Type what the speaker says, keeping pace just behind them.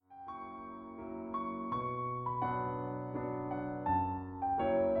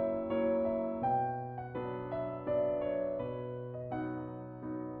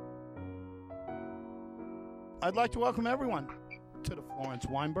I'd like to welcome everyone to the Florence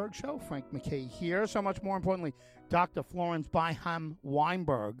Weinberg Show. Frank MacKay here. So much more importantly, Dr. Florence Byham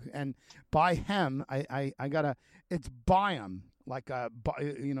Weinberg. And Byham, I gotta, it's Byham. Like,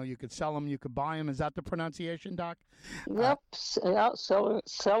 you could sell them, you could buy them. Is that the pronunciation, Doc? Yep,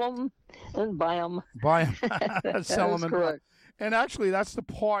 sell them and buy them. Buy them, sell them, and correct. And actually, that's the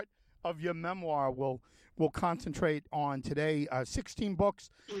part of your memoir we'll concentrate on today. 16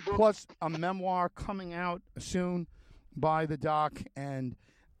 books plus a memoir coming out soon by the Doc, and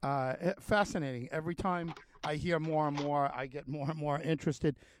fascinating. Every time I hear more and more, I get more and more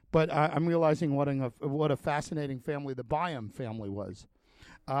interested. But I'm realizing what a fascinating family the Byham family was.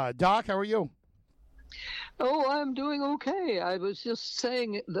 Doc, how are you? Oh, I'm doing okay. I was just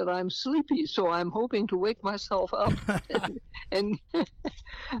saying that I'm sleepy, so I'm hoping to wake myself up. and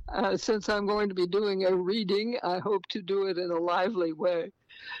since I'm going to be doing a reading, I hope to do it in a lively way.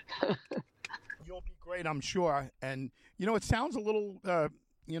 You'll be great, I'm sure. And, it sounds a little,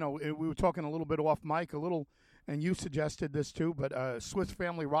 we were talking a little bit off mic, and you suggested this too, but Swiss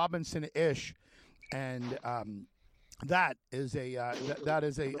Family Robinson-ish. And that is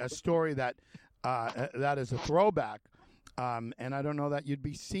a story that is a throwback. And I don't know that you'd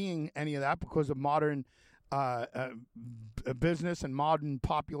be seeing any of that because of modern business and modern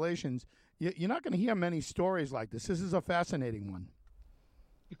populations. You're not going to hear many stories like this. This is a fascinating one.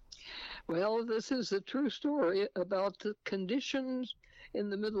 Well, this is a true story about the conditions in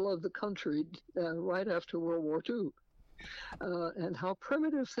the middle of the country right after World War II, and how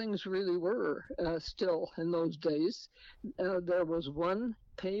primitive things really were still in those days. There was one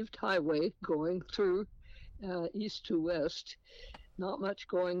paved highway going through east to west, not much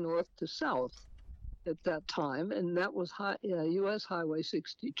going north to south at that time, and that was U.S. Highway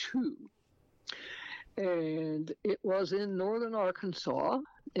 62. And it was in northern Arkansas,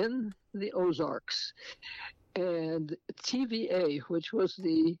 in the Ozarks. And TVA, which was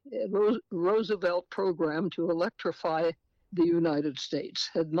the Roosevelt program to electrify the United States,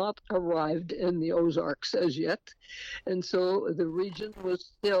 had not arrived in the Ozarks as yet. And so the region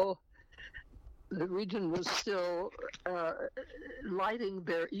was still lighting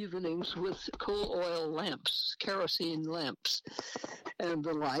their evenings with coal oil lamps, kerosene lamps, and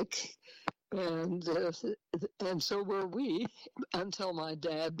the like. And so were we, until my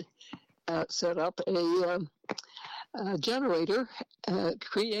dad set up a generator,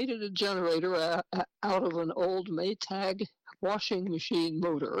 created a generator out of an old Maytag washing machine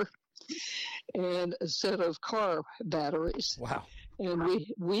motor and a set of car batteries. Wow. And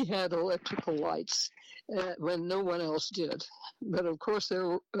we had electrical lights when no one else did. But of course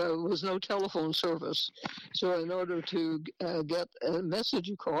there was no telephone service. So in order to get a message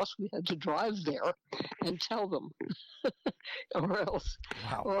across, we had to drive there and tell them, or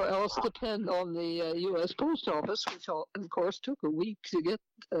else depend on the U.S. Post Office, which of course took a week to get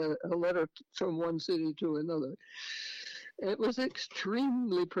a letter from one city to another. It was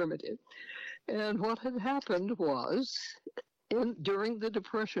extremely primitive. And what had happened was, during the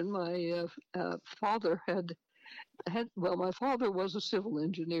Depression, my father my father was a civil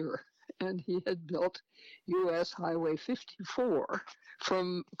engineer, and he had built U.S. Highway 54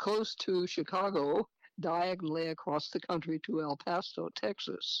 from close to Chicago, diagonally across the country to El Paso,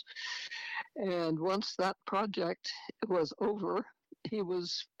 Texas. And once that project was over, he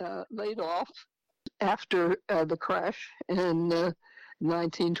was laid off after the crash in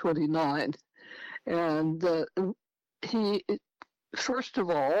 1929. And he, first of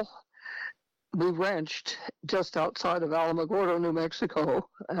all, we ranched just outside of Alamogordo, New Mexico,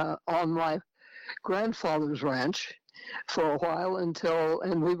 on my grandfather's ranch for a while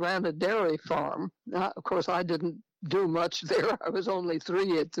and we ran a dairy farm. Of course, I didn't do much there. I was only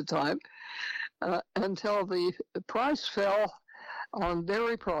 3 at the time, until the price fell on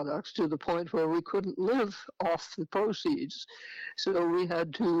dairy products to the point where we couldn't live off the proceeds. So we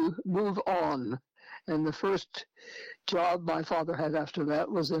had to move on. And the first job my father had after that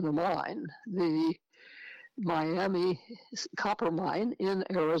was in a mine, the Miami copper mine in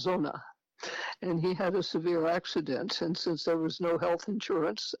Arizona. And he had a severe accident, and since there was no health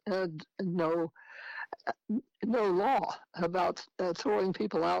insurance and no law about throwing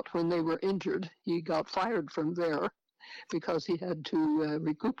people out when they were injured, he got fired from there because he had to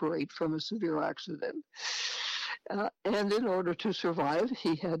recuperate from a severe accident. And in order to survive,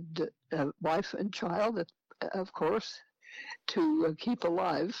 he had a wife and child, of course, to keep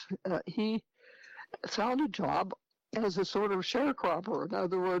alive. He found a job as a sort of sharecropper. In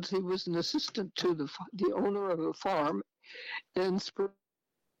other words, he was an assistant to the owner of a farm in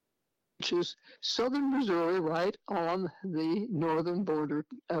which is southern Missouri, right on the northern border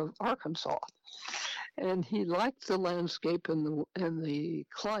of Arkansas. and he liked the landscape and the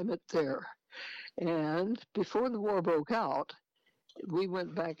climate there. And before the war broke out, we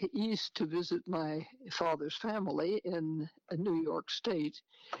went back east to visit my father's family in New York State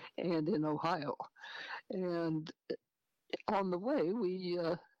and in Ohio. And on the way, we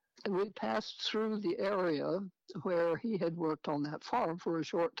passed through the area where he had worked on that farm for a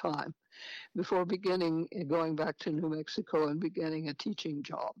short time before going back to New Mexico and beginning a teaching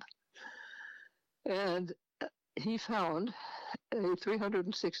job. And he found a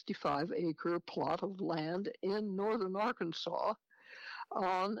 365-acre plot of land in northern Arkansas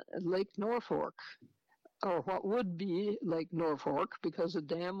on Lake Norfolk, or what would be Lake Norfolk, because a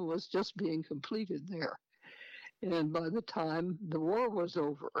dam was just being completed there. And by the time the war was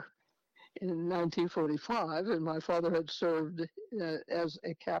over in 1945, and my father had served as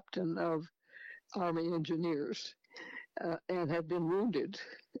a captain of Army engineers and had been wounded,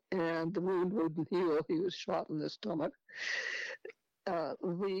 and the wound wouldn't heal. He was shot in the stomach.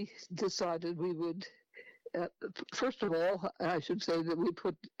 We decided we would, first of all, I should say that we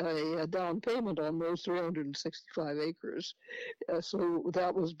put a down payment on those 365 acres. So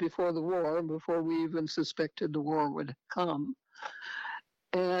that was before the war, before we even suspected the war would come.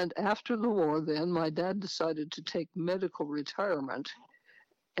 And after the war, then, my dad decided to take medical retirement,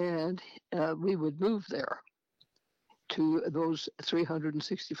 and we would move there to those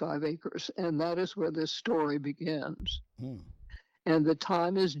 365 acres. And that is where this story begins. And the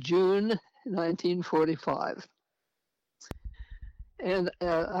time is June 1945. And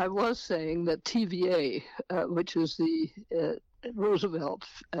I was saying that TVA, which is the Roosevelt,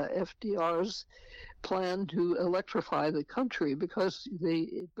 FDR's plan to electrify the country, because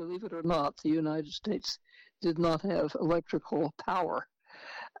believe it or not, the United States did not have electrical power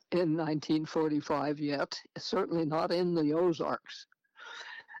in 1945 yet, certainly not in the Ozarks.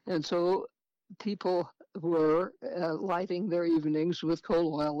 And so people were lighting their evenings with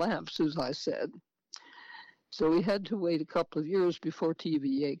coal oil lamps, as I said. So we had to wait a couple of years before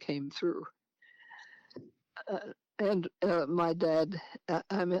TVA came through. And my dad,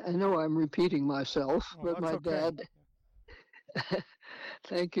 I know I'm repeating myself, but my dad,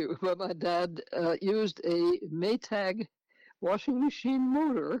 thank you, but my dad used a Maytag washing machine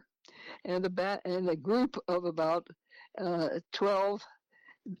motor and a group of about 12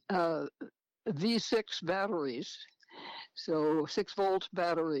 V6 batteries, so 6-volt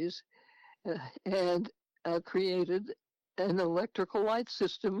batteries, and created an electrical light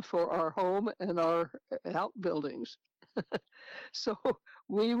system for our home and our outbuildings. So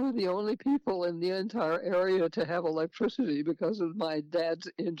we were the only people in the entire area to have electricity because of my dad's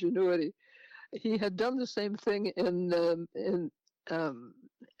ingenuity. He had done the same thing in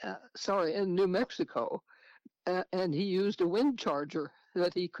New Mexico, and he used a wind charger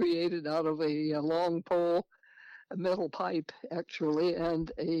that he created out of a long pole, a metal pipe actually,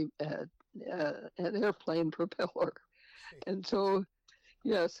 and an airplane propeller. And so,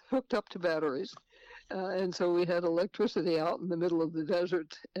 yes, hooked up to batteries. And so we had electricity out in the middle of the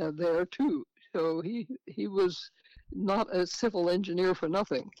desert there too. So he was not a civil engineer for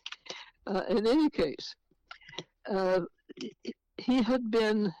nothing. In any case, he had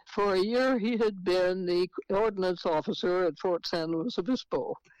been, for a year, he had been the ordnance officer at Fort San Luis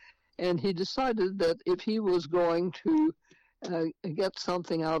Obispo. And he decided that if he was going to get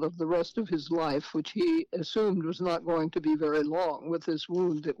something out of the rest of his life, which he assumed was not going to be very long with this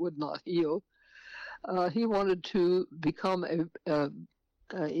wound that would not heal, he wanted to become a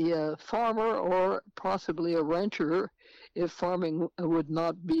farmer or possibly a rancher if farming would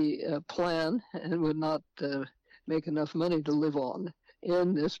not be a plan and would not make enough money to live on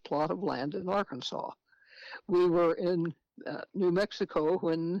in this plot of land in Arkansas. We were in New Mexico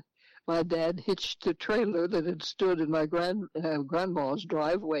when my dad hitched a trailer that had stood in my grandma's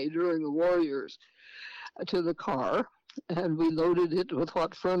driveway during the war years to the car, and we loaded it with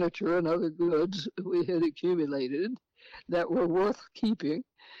what furniture and other goods we had accumulated that were worth keeping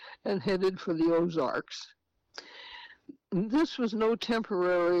and headed for the Ozarks. This was no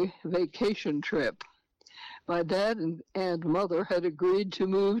temporary vacation trip. My dad and mother had agreed to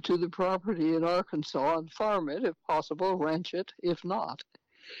move to the property in Arkansas and farm it, if possible, ranch it, if not.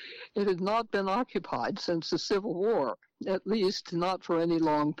 It had not been occupied since the Civil War, at least not for any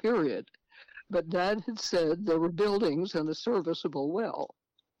long period. But Dad had said there were buildings and a serviceable well.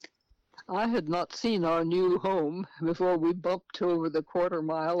 I had not seen our new home before we bumped over the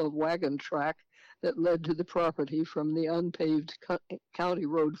quarter-mile of wagon track that led to the property from the unpaved County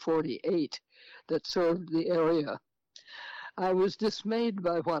Road 48 that served the area. I was dismayed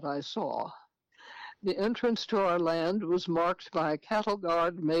by what I saw. The entrance to our land was marked by a cattle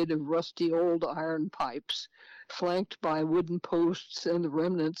guard made of rusty old iron pipes, flanked by wooden posts and the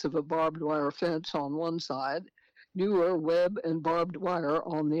remnants of a barbed wire fence on one side, newer web and barbed wire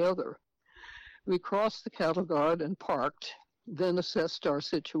on the other. We crossed the cattle guard and parked, then assessed our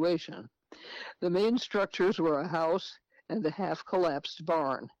situation. The main structures were a house and a half-collapsed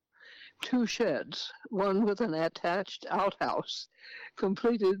barn. 2 sheds, one with an attached outhouse,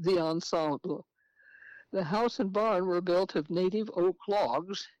 completed the ensemble. The house and barn were built of native oak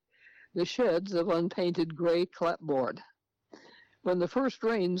logs, the sheds of unpainted gray clapboard. When the first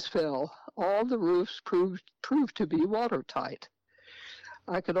rains fell, all the roofs proved to be watertight.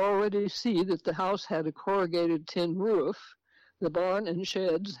 I could already see that the house had a corrugated tin roof. The barn and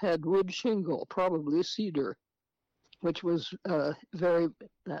sheds had wood shingle, probably cedar, which was a very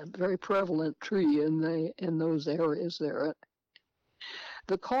prevalent tree in those areas there.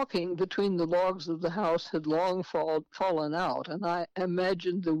 The caulking between the logs of the house had long fallen out, and I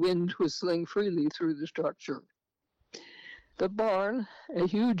imagined the wind whistling freely through the structure. The barn, a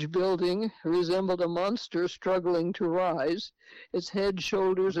huge building, resembled a monster struggling to rise, its head,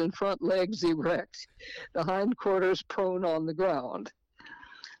 shoulders, and front legs erect, the hindquarters prone on the ground.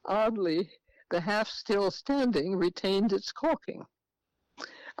 Oddly, the half still standing retained its caulking.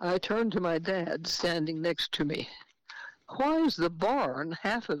 I turned to my dad, standing next to me. Why is the barn,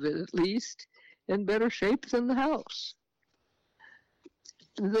 half of it at least, in better shape than the house?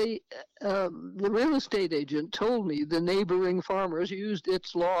 The real estate agent told me the neighboring farmers used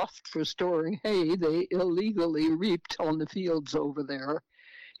its loft for storing hay they illegally reaped on the fields over there.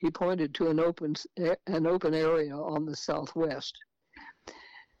 He pointed to an open area on the southwest.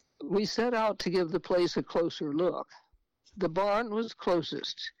 We set out to give the place a closer look. The barn was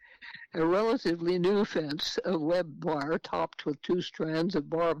closest. A relatively new fence of web wire topped with 2 strands of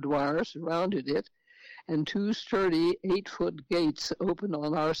barbed wire surrounded it, and 2 sturdy 8-foot gates opened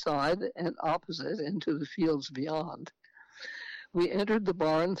on our side and opposite into the fields beyond. We entered the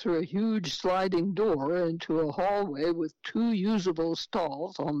barn through a huge sliding door into a hallway with 2 usable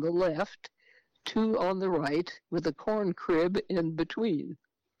stalls on the left, 2 on the right, with a corn crib in between.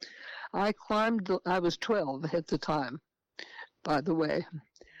 I was 12 at the time, by the way.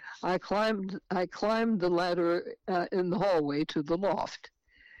 I climbed the ladder in the hallway to the loft.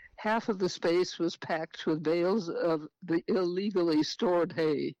 Half of the space was packed with bales of the illegally stored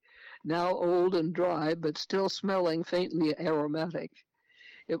hay, now old and dry, but still smelling faintly aromatic.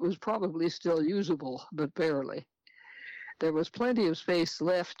 It was probably still usable, but barely. There was plenty of space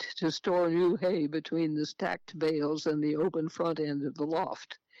left to store new hay between the stacked bales and the open front end of the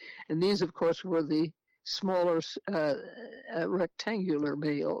loft. And these, of course, were the smaller rectangular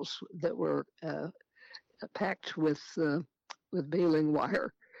bales that were packed with baling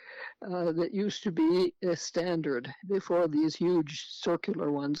wire that used to be a standard before these huge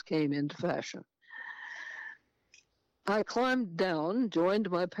circular ones came into fashion. I climbed down, joined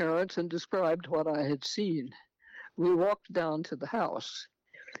my parents, and described what I had seen. We walked down to the house.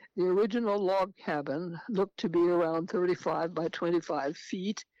 The original log cabin looked to be around 35 by 25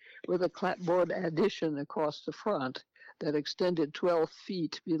 feet, with a clapboard addition across the front that extended 12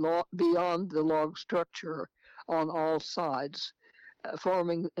 feet beyond the log structure on all sides,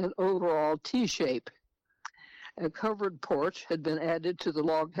 forming an overall T-shape. A covered porch had been added to the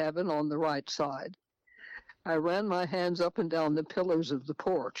log cabin on the right side. I ran my hands up and down the pillars of the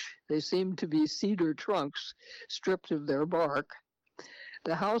porch. They seemed to be cedar trunks stripped of their bark.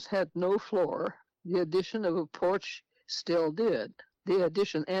 The house had no floor. The addition of a porch still did. The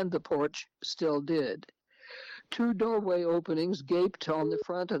addition and the porch still did. 2 doorway openings gaped on the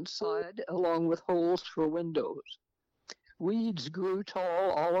front and side, along with holes for windows. Weeds grew tall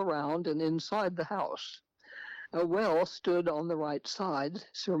all around and inside the house. A well stood on the right side,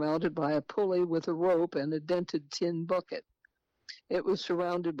 surmounted by a pulley with a rope and a dented tin bucket. It was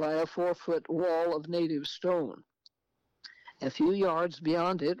surrounded by a 4-foot wall of native stone. A few yards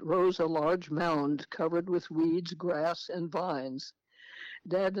beyond it rose a large mound covered with weeds, grass, and vines.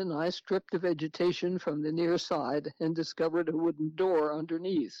 Dad and I stripped the vegetation from the near side and discovered a wooden door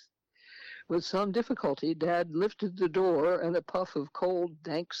underneath. With some difficulty, Dad lifted the door and a puff of cold,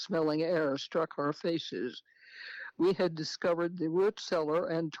 dank-smelling air struck our faces. We had discovered the root cellar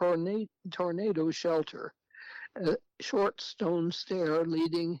and tornado shelter, a short stone stair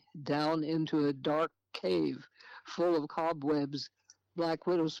leading down into a dark cave full of cobwebs, black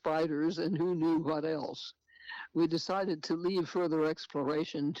widow spiders, and who knew what else. We decided to leave further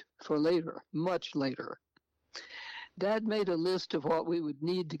exploration for later, much later. Dad made a list of what we would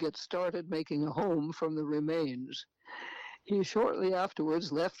need to get started making a home from the remains. He shortly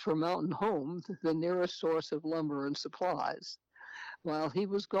afterwards left for Mountain Home, the nearest source of lumber and supplies. While he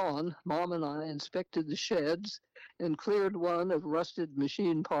was gone, Mom and I inspected the sheds and cleared one of rusted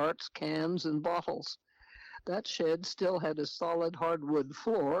machine parts, cans, and bottles. That shed still had a solid hardwood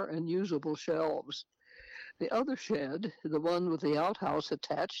floor and usable shelves. The other shed, the one with the outhouse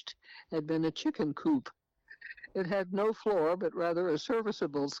attached, had been a chicken coop. It had no floor, but rather a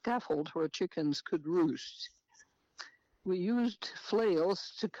serviceable scaffold where chickens could roost. We used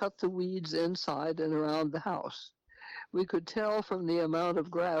flails to cut the weeds inside and around the house. We could tell from the amount of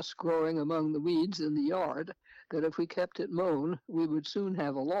grass growing among the weeds in the yard that if we kept it mown, we would soon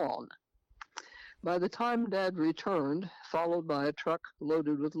have a lawn. By the time Dad returned, followed by a truck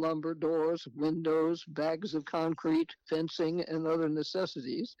loaded with lumber, doors, windows, bags of concrete, fencing, and other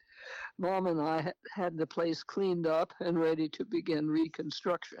necessities, Mom and I had the place cleaned up and ready to begin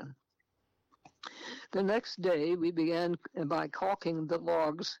reconstruction. The next day, we began by caulking the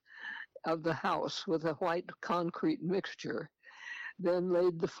logs of the house with a white concrete mixture, then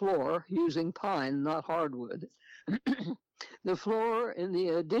laid the floor using pine, not hardwood. The floor in the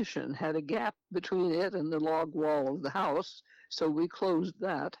addition had a gap between it and the log wall of the house, so we closed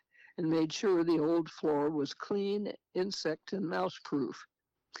that and made sure the old floor was clean, insect and mouse-proof.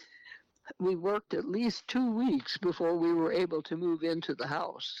 We worked at least 2 weeks before we were able to move into the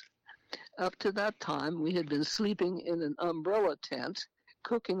house. Up to that time, we had been sleeping in an umbrella tent,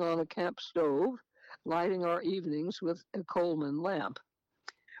 cooking on a camp stove, lighting our evenings with a Coleman lamp.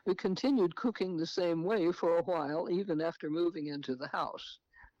 We continued cooking the same way for a while, even after moving into the house.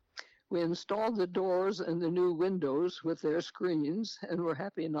 We installed the doors and the new windows with their screens and were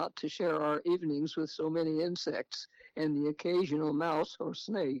happy not to share our evenings with so many insects and the occasional mouse or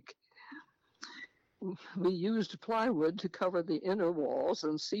snake. We used plywood to cover the inner walls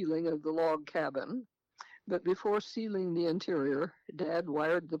and ceiling of the log cabin, but before sealing the interior, Dad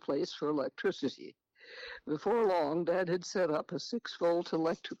wired the place for electricity. Before long, Dad had set up a 6-volt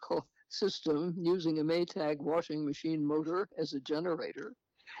electrical system using a Maytag washing machine motor as a generator,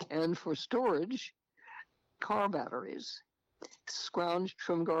 and for storage, car batteries, scrounged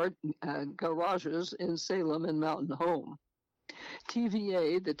from garages in Salem and Mountain Home.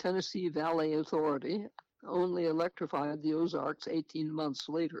 TVA, the Tennessee Valley Authority, only electrified the Ozarks 18 months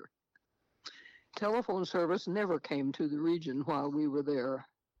later. Telephone service never came to the region while we were there.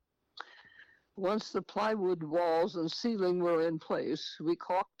 Once the plywood walls and ceiling were in place, we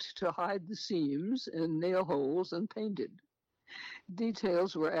caulked to hide the seams and nail holes and painted.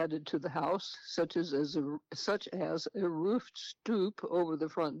 Details were added to the house, such as a roofed stoop over the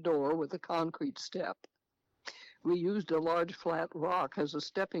front door with a concrete step. We used a large flat rock as a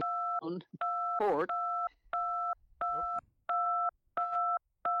stepping stone porch.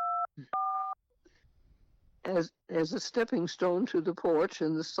 As a stepping stone to the porch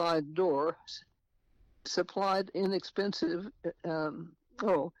and the side door, supplied inexpensive,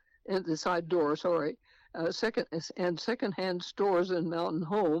 second-hand stores in Mountain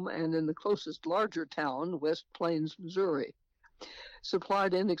Home and in the closest larger town, West Plains, Missouri,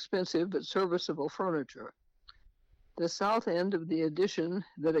 supplied inexpensive but serviceable furniture. The south end of the addition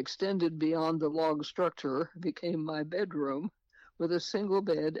that extended beyond the log structure became my bedroom with a single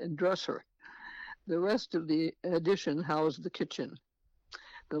bed and dresser. The rest of the addition housed the kitchen.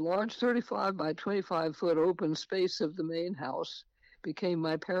 The large 35 by 25 foot open space of the main house became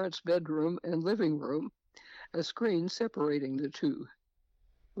my parents' bedroom and living room, a screen separating the two.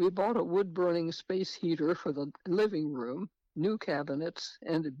 We bought a wood-burning space heater for the living room, new cabinets,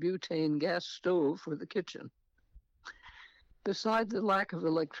 and a butane gas stove for the kitchen. Beside the lack of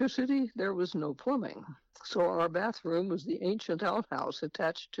electricity, there was no plumbing, so our bathroom was the ancient outhouse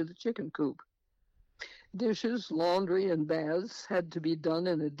attached to the chicken coop. Dishes, laundry, and baths had to be done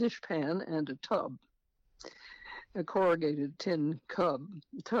in a dishpan and a tub, a corrugated tin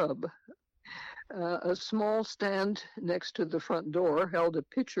tub. A small stand next to the front door held a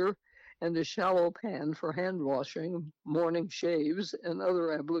pitcher and a shallow pan for hand washing, morning shaves, and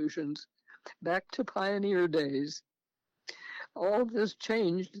other ablutions, back to pioneer days. All this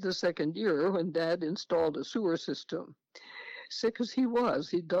changed the second year when Dad installed a sewer system. Sick as he was,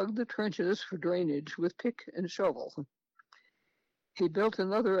 he dug the trenches for drainage with pick and shovel. He built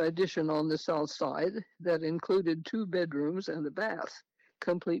another addition on the south side that included 2 bedrooms and a bath,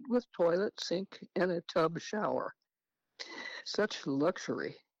 complete with toilet, sink, and a tub shower. Such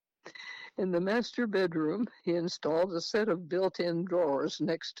luxury. In the master bedroom, he installed a set of built-in drawers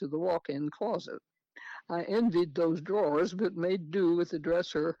next to the walk-in closet. I envied those drawers, but made do with the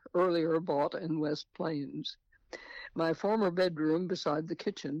dresser earlier bought in West Plains. My former bedroom beside the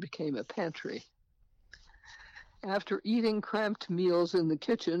kitchen became a pantry. After eating cramped meals in the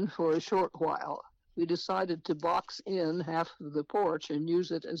kitchen for a short while, we decided to box in half of the porch and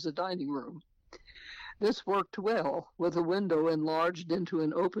use it as a dining room. This worked well, with a window enlarged into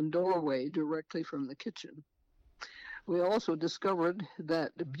an open doorway directly from the kitchen. We also discovered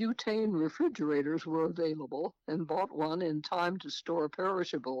that butane refrigerators were available and bought one in time to store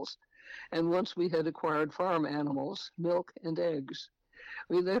perishables, and once we had acquired farm animals, milk and eggs.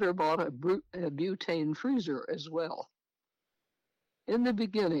 We later bought a butane freezer as well. In the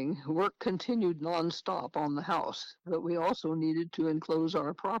beginning, work continued nonstop on the house, but we also needed to enclose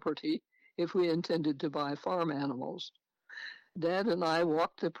our property if we intended to buy farm animals. Dad and I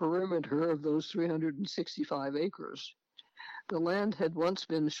walked the perimeter of those 365 acres. The land had once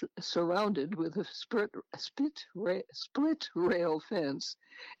been surrounded with a split rail fence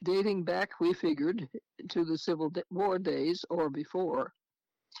dating back, we figured, to the Civil War days or before.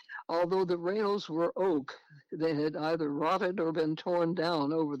 Although the rails were oak, they had either rotted or been torn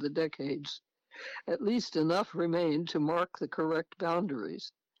down over the decades. At least enough remained to mark the correct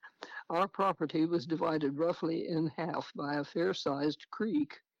boundaries. Our property was divided roughly in half by a fair-sized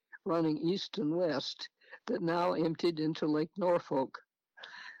creek running east and west that now emptied into Lake Norfolk.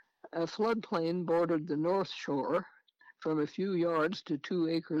 A floodplain bordered the north shore from a few yards to 2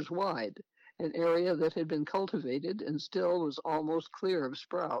 acres wide, an area that had been cultivated and still was almost clear of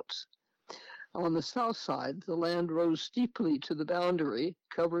sprouts. On the south side, the land rose steeply to the boundary,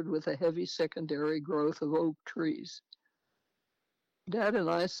 covered with a heavy secondary growth of oak trees. Dad and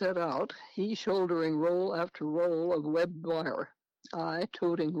I set out, he shouldering roll after roll of webbed wire, I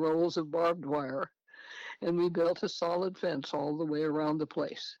toting rolls of barbed wire, and we built a solid fence all the way around the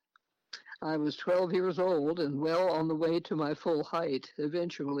place. I was 12 years old and well on the way to my full height,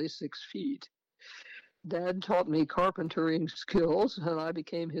 eventually 6 feet. Dad taught me carpentering skills, and I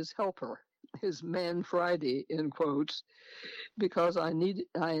became his helper, his man Friday, in quotes, because I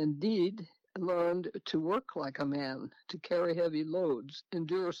indeed learned to work like a man, to carry heavy loads,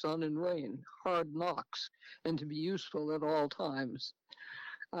 endure sun and rain, hard knocks, and to be useful at all times.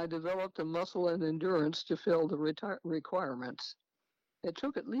 I developed a muscle and endurance to fill the requirements. It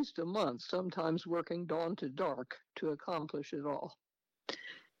took at least a month, sometimes working dawn to dark, to accomplish it all.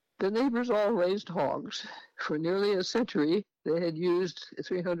 The neighbors all raised hogs. For nearly a century, they had used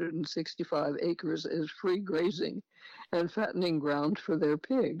 365 acres as free grazing and fattening ground for their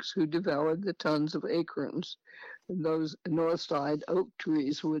pigs, who devoured the tons of acorns those north side oak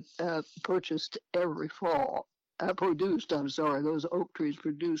trees would purchased every fall. Those oak trees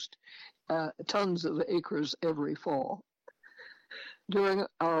produced tons of acres every fall. During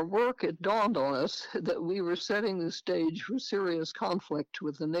our work, it dawned on us that we were setting the stage for serious conflict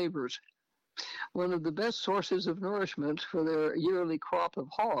with the neighbors. One of the best sources of nourishment for their yearly crop of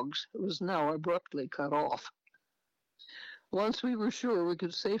hogs was now abruptly cut off. Once we were sure we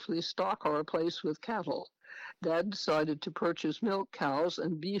could safely stock our place with cattle, Dad decided to purchase milk cows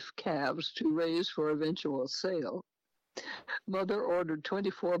and beef calves to raise for eventual sale. Mother ordered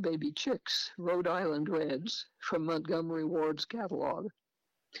 24 baby chicks, Rhode Island Reds, from Montgomery Ward's catalog.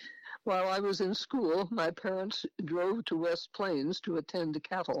 While I was in school, my parents drove to West Plains to attend a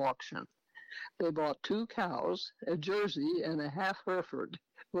cattle auction. They bought 2 cows, a Jersey and a half Hereford,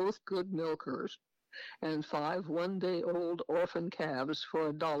 both good milkers, and 5 one-day-old orphan calves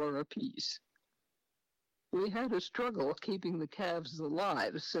for $1 apiece. We had a struggle keeping the calves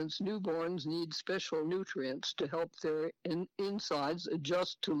alive, since newborns need special nutrients to help their insides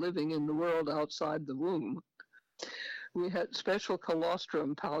adjust to living in the world outside the womb. We had special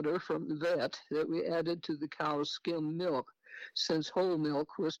colostrum powder from the vet that we added to the cow's skim milk, since whole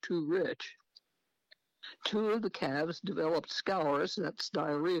milk was too rich. 2 of the calves developed scours, that's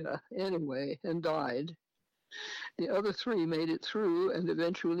diarrhea, anyway, and died. The other 3 made it through and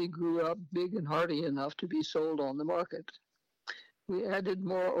eventually grew up big and hearty enough to be sold on the market. We added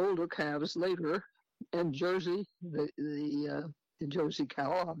more older calves later, and Jersey, the Jersey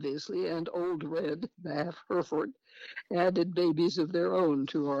cow, obviously, and Old Red, the half Hereford, added babies of their own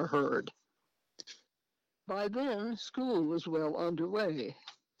to our herd. By then, school was well underway.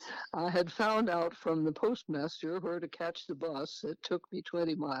 I had found out from the postmaster where to catch the bus that took me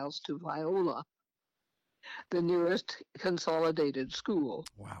 20 miles to Viola, the nearest consolidated school.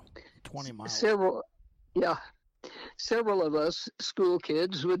 Wow, 20 miles. Several of us school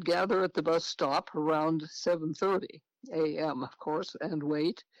kids would gather at the bus stop around 7:30 a.m., of course, and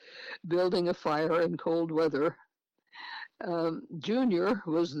wait, building a fire in cold weather. Junior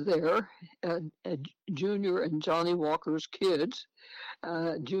was there, Junior and Johnny Walker's kids.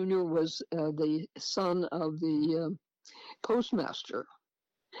 Junior was the son of the postmaster.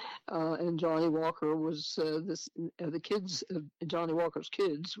 and Johnny Walker was Johnny Walker's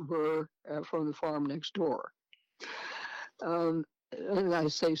kids were from the farm next door. And I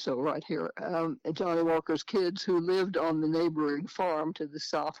say so right here. Johnny Walker's kids who lived on the neighboring farm to the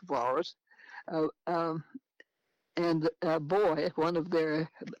south of ours, and a boy, one of the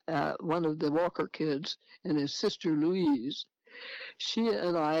Walker kids, and his sister Louise. She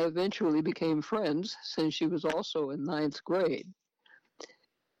and I eventually became friends since she was also in ninth grade.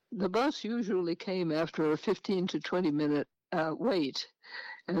 The bus usually came after a 15 to 20 minute wait,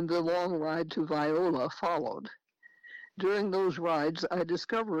 and the long ride to Viola followed. During those rides, I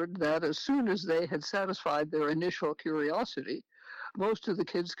discovered that as soon as they had satisfied their initial curiosity, most of the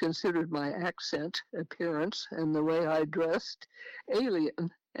kids considered my accent, appearance, and the way I dressed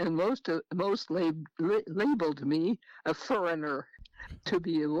alien, and most labeled me a foreigner to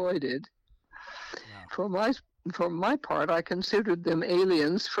be avoided. Wow. For my part, I considered them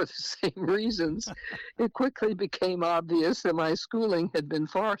aliens for the same reasons. It quickly became obvious that my schooling had been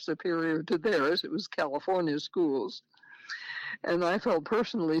far superior to theirs. It was California schools. And I felt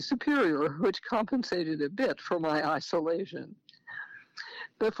personally superior, which compensated a bit for my isolation.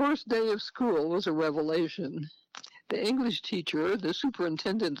 The first day of school was a revelation. The English teacher, the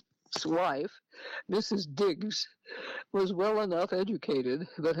superintendent's wife, Mrs. Diggs, was well enough educated,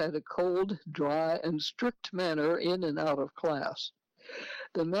 but had a cold, dry, and strict manner in and out of class.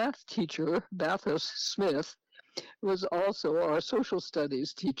 The math teacher, Bathurst Smith, was also our social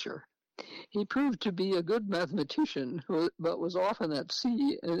studies teacher. He proved to be a good mathematician, but was often at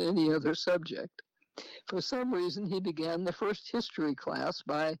sea in any other subject. For some reason, he began the first history class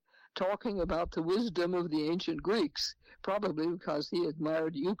by talking about the wisdom of the ancient Greeks, probably because he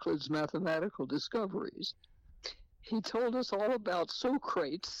admired Euclid's mathematical discoveries. He told us all about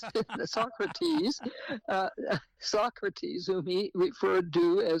Socrates, Socrates, whom he referred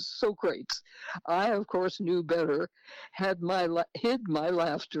to as Socrates. I, of course, knew better, hid my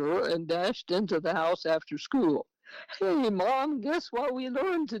laughter, and dashed into the house after school. Hey, Mom, guess what we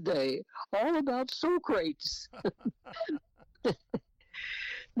learned today? All about Socrates.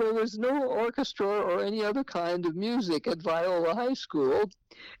 There was no orchestra or any other kind of music at Viola High School,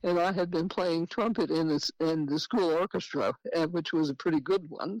 and I had been playing trumpet in the school orchestra, which was a pretty good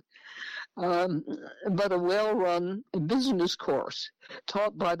one, but a well-run business course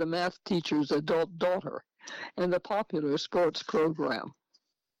taught by the math teacher's adult daughter, and a popular sports program.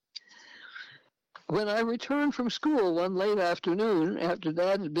 When I returned from school one late afternoon, after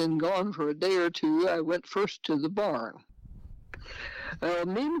Dad had been gone for a day or two, I went first to the barn.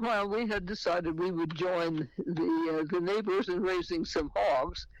 Meanwhile, we had decided we would join the neighbors in raising some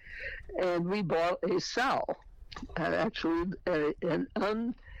hogs, and we bought a sow, actually an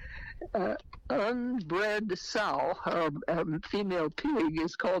unbred sow, or female pig,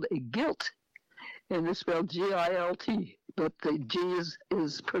 is called a gilt, and it's spelled G-I-L-T, but the G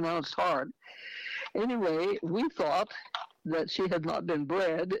is pronounced hard. Anyway, we thought that she had not been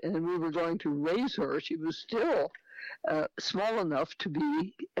bred, and we were going to raise her. She was still small enough to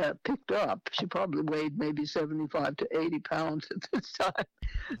be picked up. She probably weighed maybe 75 to 80 pounds at this time.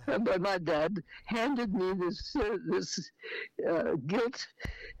 But my dad handed me this gilt.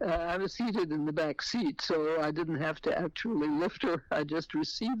 I was seated in the back seat, so I didn't have to actually lift her. I just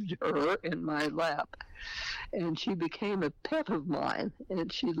received her in my lap. And she became a pet of mine,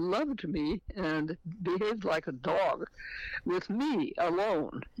 and she loved me and behaved like a dog with me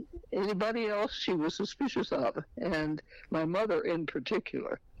alone. Anybody else she was suspicious of, and my mother in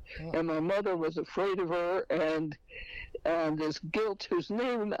particular. Oh. And my mother was afraid of her, and this gilt, whose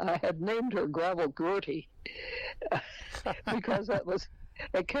name I had named her Gravel Gertie, because that was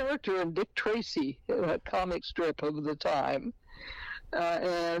a character in Dick Tracy, a comic strip of the time.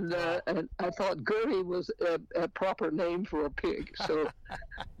 And I thought Gertie was a proper name for a pig.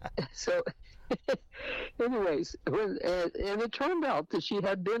 So anyways, and it turned out that she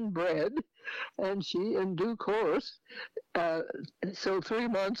had been bred, and she, in due course, so 3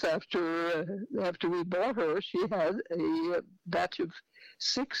 months after we bought her, she had a batch of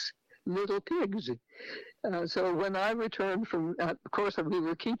 6 little pigs. So when I returned from, of course, we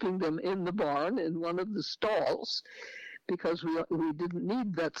were keeping them in the barn in one of the stalls, because we didn't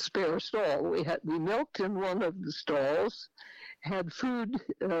need that spare stall. We milked in one of the stalls, had feed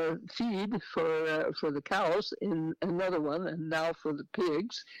for the cows in another one, and now for the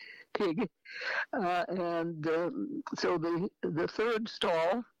pig. So the third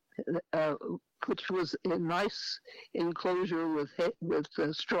stall, which was a nice enclosure with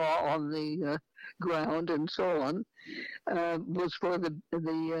straw on the ground and so on, was for the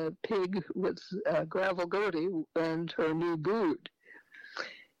pig with Gravel Gertie and her new brood.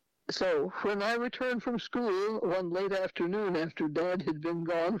 So when I returned from school one late afternoon after Dad had been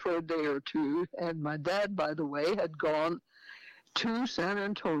gone for a day or two, and my dad, by the way, had gone to San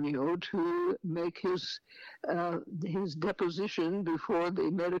Antonio to make his deposition before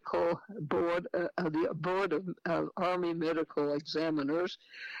the medical board, the board of Army medical examiners,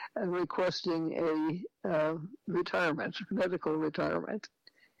 requesting a medical retirement.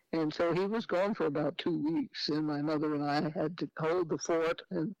 And so he was gone for about 2 weeks, and my mother and I had to hold the fort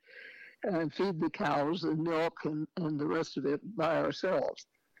and feed the cows and milk and the rest of it by ourselves.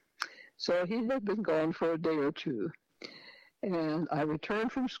 So he had been gone for a day or two. And I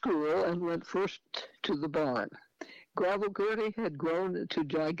returned from school and went first to the barn. Gravel Gertie had grown to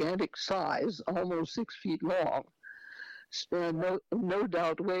gigantic size, almost 6 feet long, and no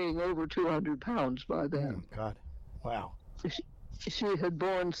doubt weighing over 200 pounds by then. Oh, God. Wow. She had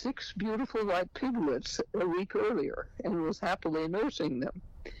borne 6 beautiful white piglets a week earlier and was happily nursing them.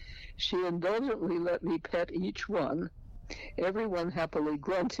 She indulgently let me pet each one, everyone happily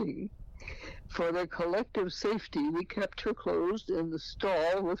grunting. For their collective safety, we kept her closed in the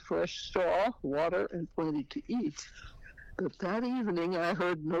stall with fresh straw, water, and plenty to eat. But that evening I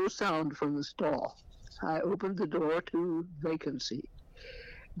heard no sound from the stall. I opened the door to vacancy.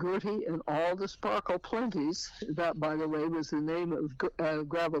 Gertie and all the Sparkle Plenties, that, by the way, was the name of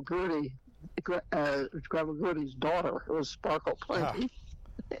Gravel Gertie. Gravel Gertie's daughter was Sparkle Plenty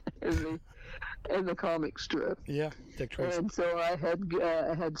in the comic strip. Yeah, Dick Tracy. And so I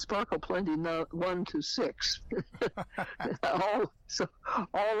had Sparkle Plenty 1 to 6.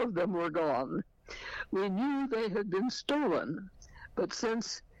 all of them were gone. We knew they had been stolen, but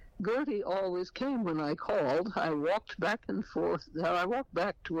since Gertie always came when I called, I walked back and forth. I walked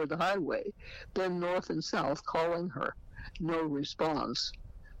back toward the highway, then north and south, calling her. No response.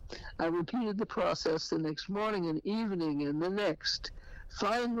 I repeated the process the next morning and evening and the next.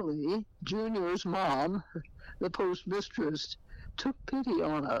 Finally, Junior's mom, the postmistress, took pity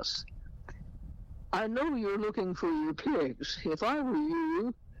on us. I know you're looking for your pigs. If I were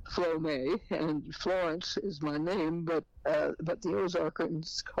you, Flo May, and Florence is my name, but the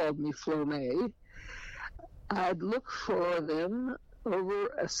Ozarkans called me Flo May, I'd look for them over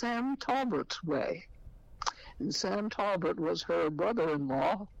Sam Talbot's way. And Sam Talbot was her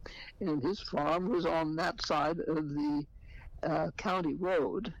brother-in-law, and his farm was on that side of the county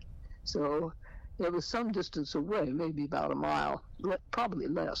road. So it was some distance away, maybe about a mile, probably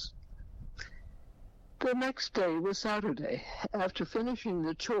less. The next day was Saturday. After finishing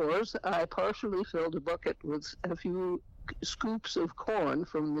the chores, I partially filled a bucket with a few scoops of corn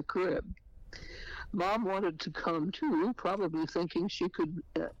from the crib. Mom wanted to come too, probably thinking she could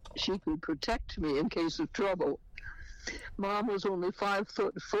protect me in case of trouble. Mom was only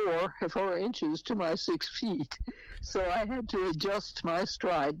 5'4" inches to my 6 feet, so I had to adjust my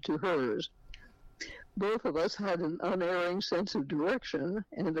stride to hers. Both of us had an unerring sense of direction,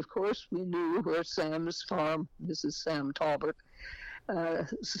 and of course we knew where Sam's farm, Mrs. Sam Talbot,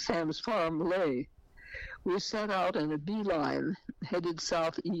 Sam's farm lay. We set out in a beeline, headed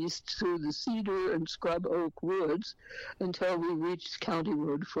southeast through the cedar and scrub oak woods until we reached County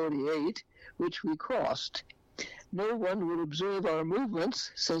Road 48, which we crossed. No one would observe our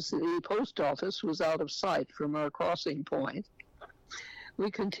movements since the post office was out of sight from our crossing point.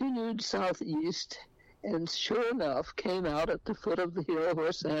 We continued southeast and sure enough came out at the foot of the hill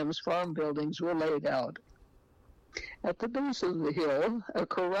where Sam's farm buildings were laid out. At the base of the hill, a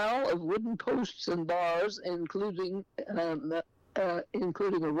corral of wooden posts and bars, including a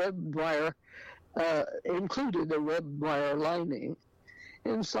webbed wire lining.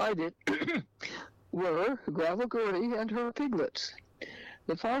 Inside it were Gravel Gertie and her piglets.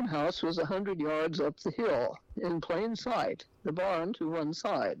 The farmhouse was 100 yards up the hill, in plain sight, the barn to one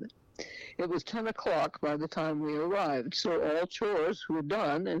side. It was 10 o'clock by the time we arrived, so all chores were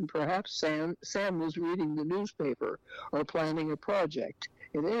done, and perhaps Sam was reading the newspaper or planning a project.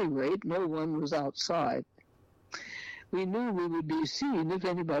 At any rate, no one was outside. We knew we would be seen if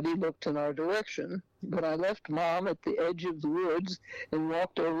anybody looked in our direction, but I left Mom at the edge of the woods and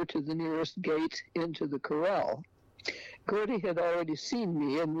walked over to the nearest gate into the corral. Gertie had already seen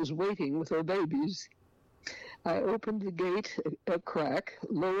me and was waiting with her babies. I opened the gate a crack,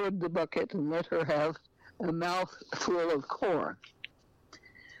 lowered the bucket, and let her have a mouthful of corn.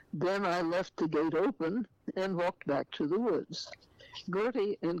 Then I left the gate open and walked back to the woods,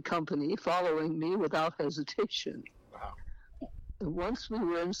 Gertie and company following me without hesitation. Wow. Once we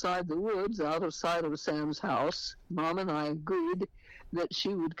were inside the woods, out of sight of Sam's house, Mom and I agreed that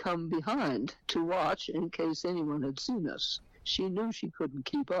she would come behind to watch in case anyone had seen us. She knew she couldn't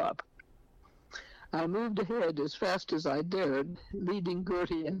keep up. I moved ahead as fast as I dared, leading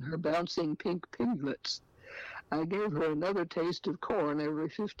Gertie and her bouncing pink piglets. I gave her another taste of corn every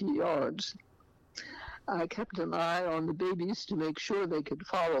 50 yards. I kept an eye on the babies to make sure they could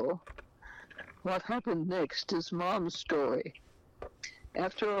follow. What happened next is Mom's story.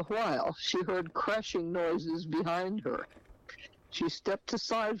 After a while, she heard crashing noises behind her. She stepped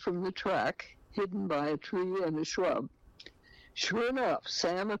aside from the track, hidden by a tree and a shrub. Sure enough,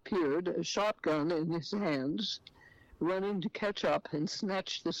 Sam appeared, a shotgun in his hands, running to catch up and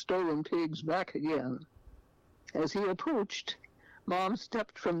snatch the stolen pigs back again. As he approached, Mom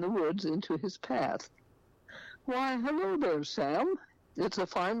stepped from the woods into his path. "Why, hello there, Sam. It's a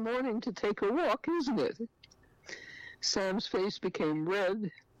fine morning to take a walk, isn't it?" Sam's face became red,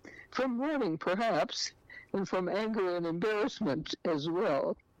 from running perhaps, and from anger and embarrassment as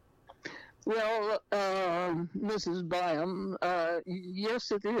well. "Well, Mrs. Byham,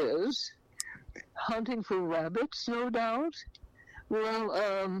 yes it is. Hunting for rabbits, no doubt?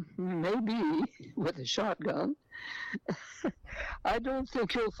 Well, maybe, with a shotgun. I don't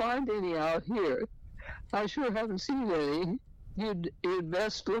think you'll find any out here. I sure haven't seen any. You'd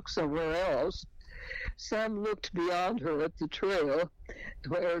best look somewhere else." Sam looked beyond her at the trail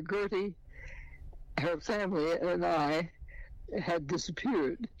where Gertie, her family, and I had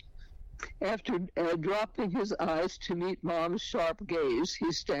disappeared. After dropping his eyes to meet Mom's sharp gaze,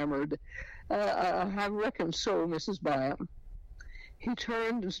 he stammered, "I reckon so, Mrs. Byham." He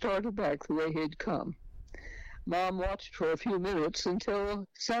turned and started back the way he'd come. Mom watched for a few minutes until,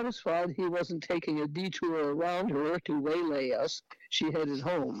 satisfied he wasn't taking a detour around her to waylay us, she headed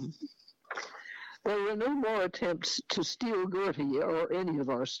home. There were no more attempts to steal Gertie or any of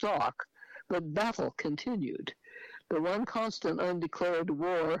our stock, but battle continued. The one constant undeclared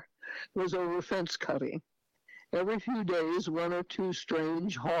war was over fence cutting. Every few days, one or two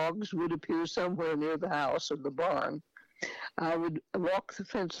strange hogs would appear somewhere near the house or the barn. I would walk the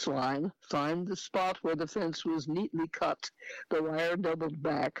fence line, find the spot where the fence was neatly cut, the wire doubled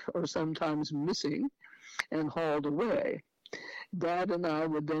back or sometimes missing, and hauled away. Dad and I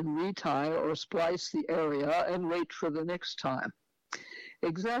would then retie or splice the area and wait for the next time.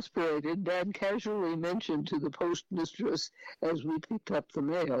 Exasperated, Dad casually mentioned to the postmistress as we picked up the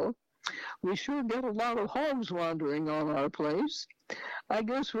mail, "We sure get a lot of hogs wandering on our place. I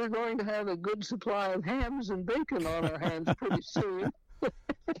guess we're going to have a good supply of hams and bacon on our hands pretty soon."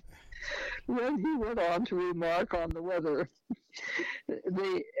 Then he went on to remark on the weather.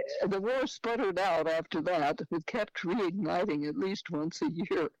 The war sputtered out after that, but kept reigniting at least once a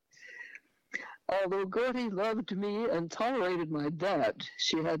year. Although Gertie loved me and tolerated my dad,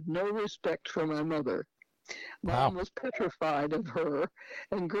 she had no respect for my mother. Mom was petrified of her,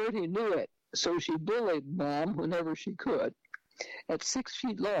 and Gertie knew it, so she bullied Mom whenever she could. At 6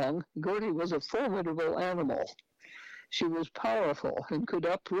 feet long, Gertie was a formidable animal. She was powerful and could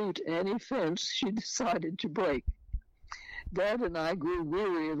uproot any fence she decided to break. Dad and I grew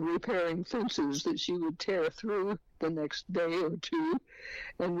weary of repairing fences that she would tear through the next day or two,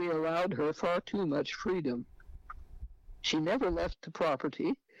 and we allowed her far too much freedom. She never left the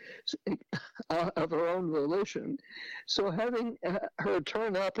property of her own volition, so having her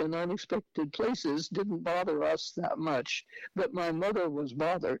turn up in unexpected places didn't bother us that much, but my mother was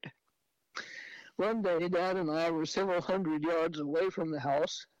bothered. One day, Dad and I were several hundred yards away from the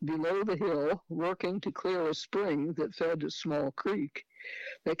house, below the hill, working to clear a spring that fed a small creek.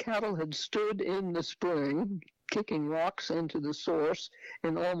 The cattle had stood in the spring, kicking rocks into the source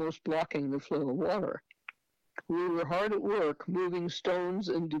and almost blocking the flow of water. We were hard at work, moving stones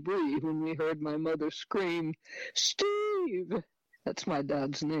and debris, when we heard my mother scream, "Steve!" That's my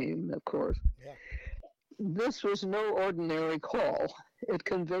dad's name, of course. Yeah. This was no ordinary call. It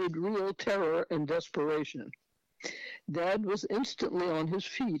conveyed real terror and desperation. Dad was instantly on his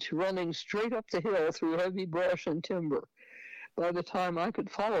feet, running straight up the hill through heavy brush and timber. By the time I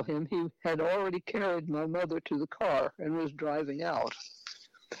could follow him, he had already carried my mother to the car and was driving out.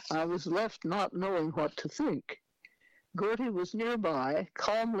 I was left not knowing what to think. Gertie was nearby,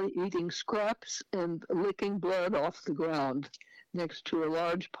 calmly eating scraps and licking blood off the ground, next to a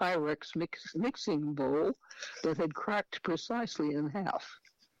large Pyrex mixing bowl that had cracked precisely in half.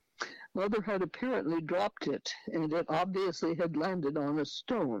 Mother had apparently dropped it, and it obviously had landed on a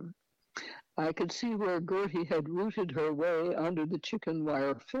stone. I could see where Gertie had rooted her way under the chicken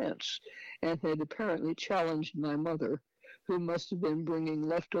wire fence, and had apparently challenged my mother, who must have been bringing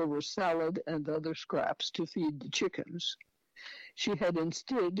leftover salad and other scraps to feed the chickens. She had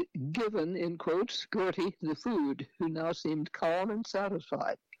instead given, in quotes, Gertie the food, who now seemed calm and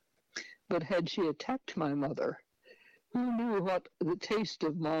satisfied. But had she attacked my mother? Who knew what the taste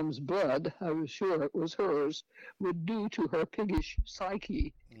of Mom's blood, I was sure it was hers, would do to her piggish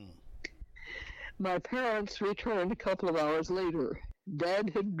psyche? My parents returned a couple of hours later. Dad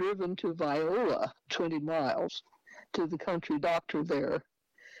had driven to Viola, 20 miles, to the country doctor there.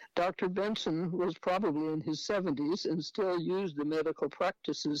 Dr. Benson was probably in his 70s and still used the medical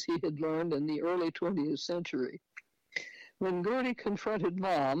practices he had learned in the early 20th century. When Gertie confronted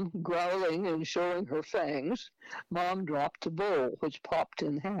Mom, growling and showing her fangs, Mom dropped the bowl, which popped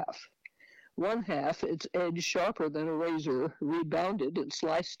in half. One half, its edge sharper than a razor, rebounded and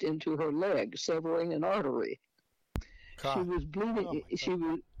sliced into her leg, severing an artery. God. She was bleeding.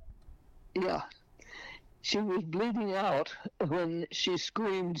 She was bleeding out when she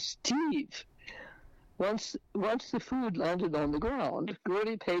screamed, "Steve!" Once the food landed on the ground,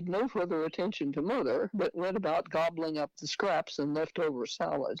 Gertie paid no further attention to Mother, but went about gobbling up the scraps and leftover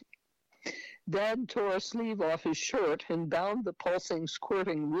salad. Dad tore a sleeve off his shirt and bound the pulsing,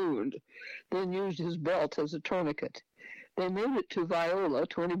 squirting wound, then used his belt as a tourniquet. They made it to Viola,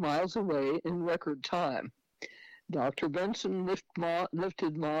 20 miles away, in record time. Dr. Benson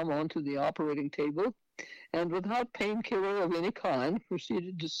lifted Mom onto the operating table and, without painkiller of any kind,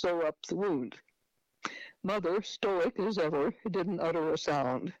 proceeded to sew up the wound. Mother, stoic as ever, didn't utter a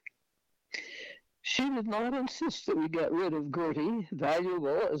sound. She did not insist that we get rid of Gertie,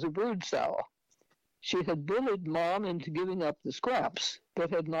 valuable as a brood sow. She had bullied Mom into giving up the scraps,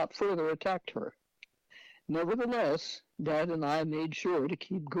 but had not further attacked her. Nevertheless, Dad and I made sure to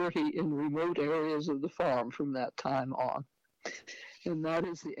keep Gertie in remote areas of the farm from that time on. And that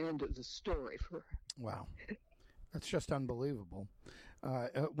is the end of the story for her. Wow. That's just unbelievable.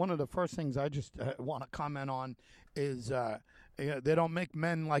 One of the first things I just want to comment on is they don't make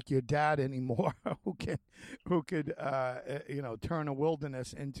men like your dad anymore who could turn a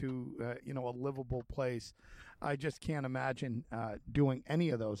wilderness into a livable place. I just can't imagine doing any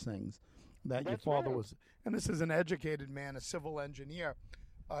of those things that your father was. And this is an educated man, a civil engineer,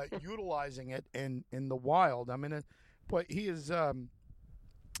 utilizing it in the wild. I mean, but he is I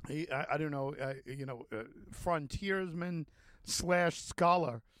don't know, frontiersman /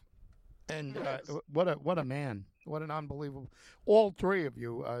 scholar, and what a man, what an unbelievable. All three of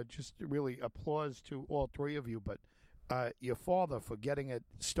you, just really applause to all three of you. But your father for getting it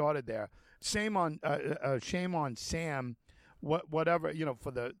started there. Shame on Sam, whatever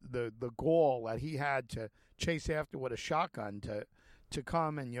for the gall that he had to chase after with a shotgun to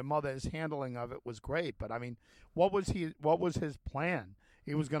come, and your mother's handling of it was great. But I mean, what was his plan?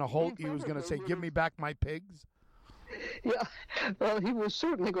 He was going to he was going to say, "Give me back my pigs." Yeah, well, he was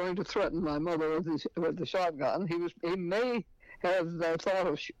certainly going to threaten my mother with the shotgun. He may have thought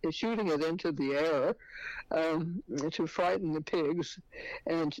of shooting it into the air to frighten the pigs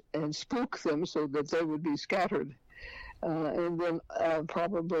and spook them so that they would be scattered, and then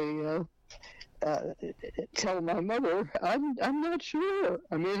probably tell my mother. I'm not sure.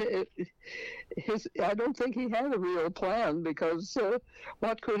 I mean, I don't think he had a real plan, because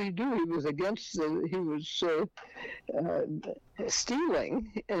what could he do? He was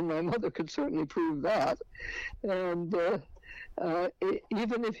stealing, and my mother could certainly prove that. And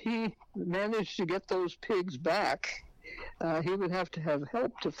even if he managed to get those pigs back, he would have to have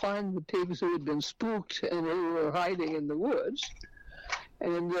help to find the pigs who had been spooked and who were hiding in the woods.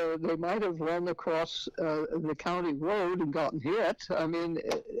 And they might have run across the county road and gotten hit. I mean,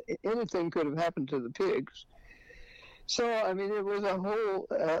 anything could have happened to the pigs. So, I mean, it was a whole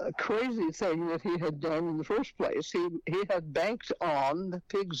crazy thing that he had done in the first place. He had banked on the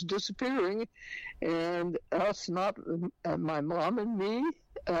pigs disappearing, and us not, my mom and me,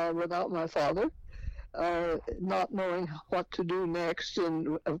 without my father, not knowing what to do next,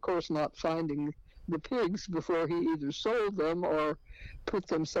 and, of course, not finding the pigs before he either sold them or put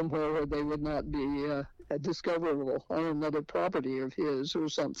them somewhere where they would not be discoverable on another property of his or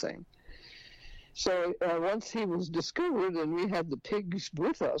something. So once he was discovered and we had the pigs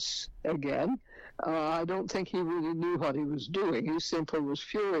with us again, I don't think he really knew what he was doing. He simply was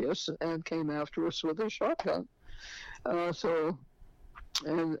furious and came after us with a shotgun. And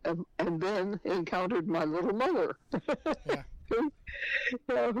then encountered my little mother. Yeah.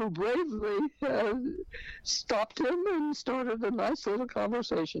 Who bravely stopped him and started a nice little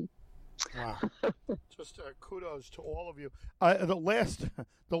conversation. Wow! Just kudos to all of you. The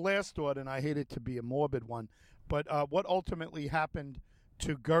last thought, and I hate it to be a morbid one, but what ultimately happened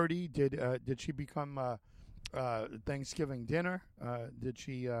to Gertie? Did she become Thanksgiving dinner? Did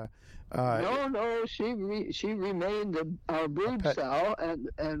she? No. She remained our brood sow,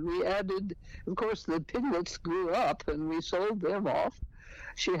 and we added. Of course, the piglets grew up, and we sold them off.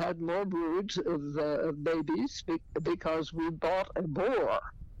 she had more broods of babies because we bought a boar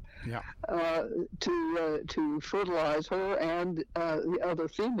Yeah. to fertilize her and the other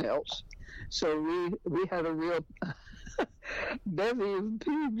females. So we had a real bevy of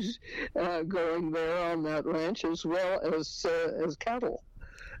pigs going there on that ranch, as well as cattle.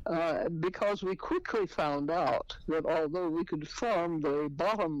 Because we quickly found out that although we could farm the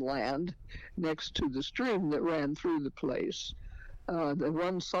bottom land next to the stream that ran through the place, the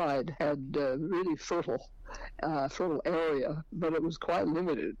one side had really fertile area, but it was quite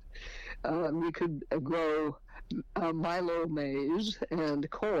limited. We could grow milo maize and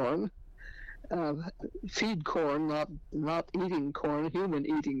corn, feed corn, not eating corn, human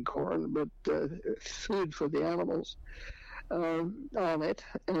eating corn, but food for the animals on it,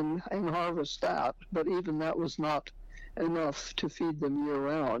 and harvest that. But even that was not enough to feed them year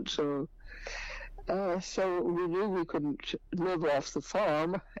round. So we knew we couldn't live off the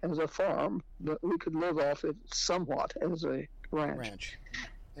farm as a farm, but we could live off it somewhat as a ranch.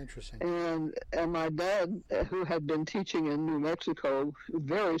 Interesting. And my dad, who had been teaching in New Mexico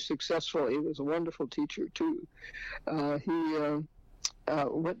very successfully, was a wonderful teacher too. He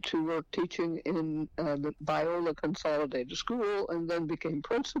went to work teaching in the Biola Consolidated School and then became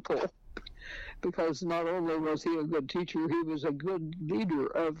principal, because not only was he a good teacher, he was a good leader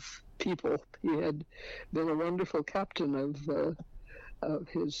of people. He had been a wonderful captain of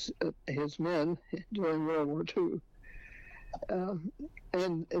his men during World War II.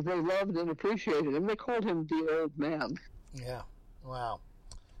 And they loved and appreciated him. They called him the old man. Yeah. Wow.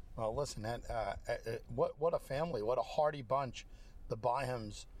 Well, listen, what a family, what a hearty bunch the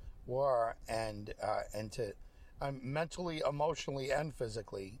Byhams were, and to mentally, emotionally, and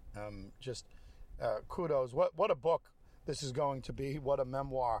physically, just kudos. What a book this is going to be. What a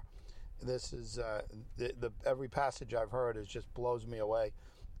memoir. This is the every passage I've heard just blows me away.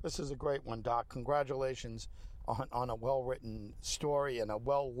 This is a great one, Doc. Congratulations on a well-written story and a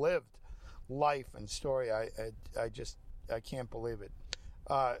well-lived life and story. I can't believe it.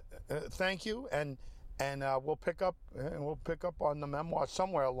 Thank you, and we'll pick up on the memoir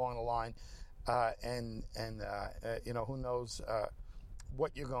somewhere along the line, and who knows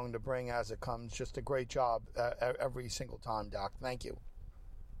what you're going to bring as it comes. Just a great job every single time, Doc. Thank you.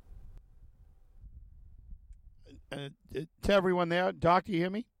 To everyone there, Doc, do you hear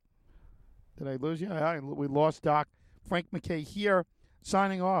me? Did I lose you? We lost Doc. Frank MacKay here,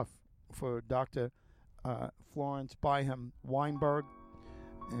 signing off for Dr. Florence Byham Weinberg.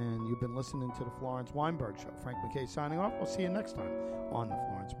 And you've been listening to the Florence Weinberg Show. Frank MacKay signing off. We'll see you next time on the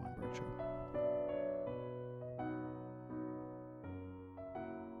Florence Weinberg Show.